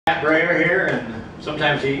Brayer here, and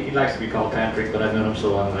sometimes he likes to be called Patrick, but I've known him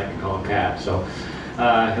so long that I can call him Pat. So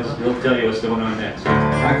he'll tell you what's going on next.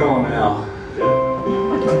 I call him Al.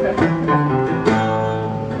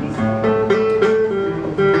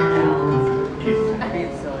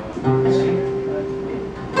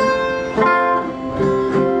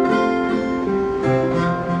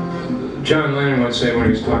 John Lennon would say when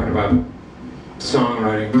he was talking about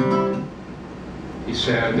songwriting, he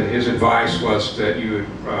said that his advice was that you would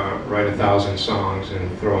write 1,000 songs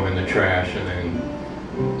and throw them in the trash and then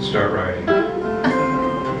start writing.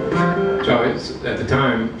 So it's, at the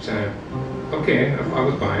time, saying, okay, I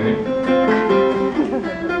was buying it.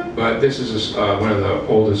 But this is one of the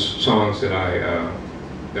oldest songs that I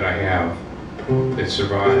have that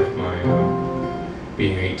survived my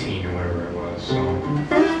being 18 or whatever I was. So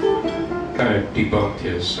kind of debunked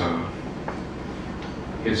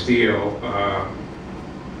his deal.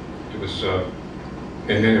 It was,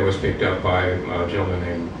 and then it was picked up by a gentleman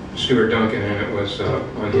named Stuart Duncan, and it was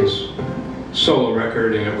on his solo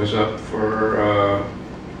record, and it was up for a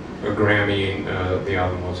Grammy. The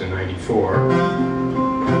album was in '94.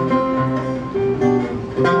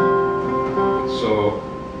 So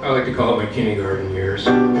I like to call it my kindergarten years.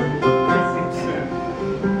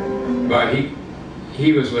 But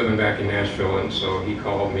he was living back in Nashville, and so he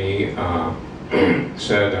called me,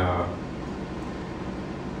 said,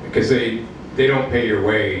 because they don't pay your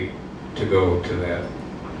way to go to that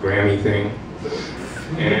Grammy thing,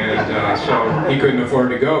 and so he couldn't afford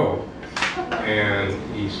to go, and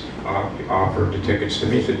he offered the tickets to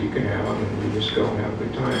me. He said, you can have them, and we just go and have a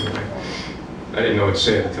good time. And I didn't know what to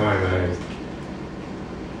say at the time, and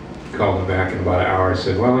I called him back in about an hour. I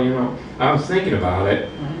said, well, you know, I was thinking about it,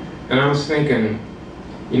 and I was thinking,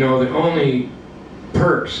 you know, the only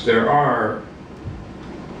perks there are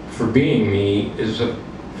for being me is the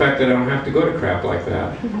fact that I don't have to go to crap like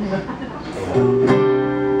that. So,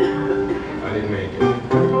 I didn't make it.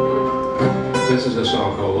 This is a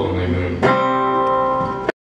song called Lonely Moon.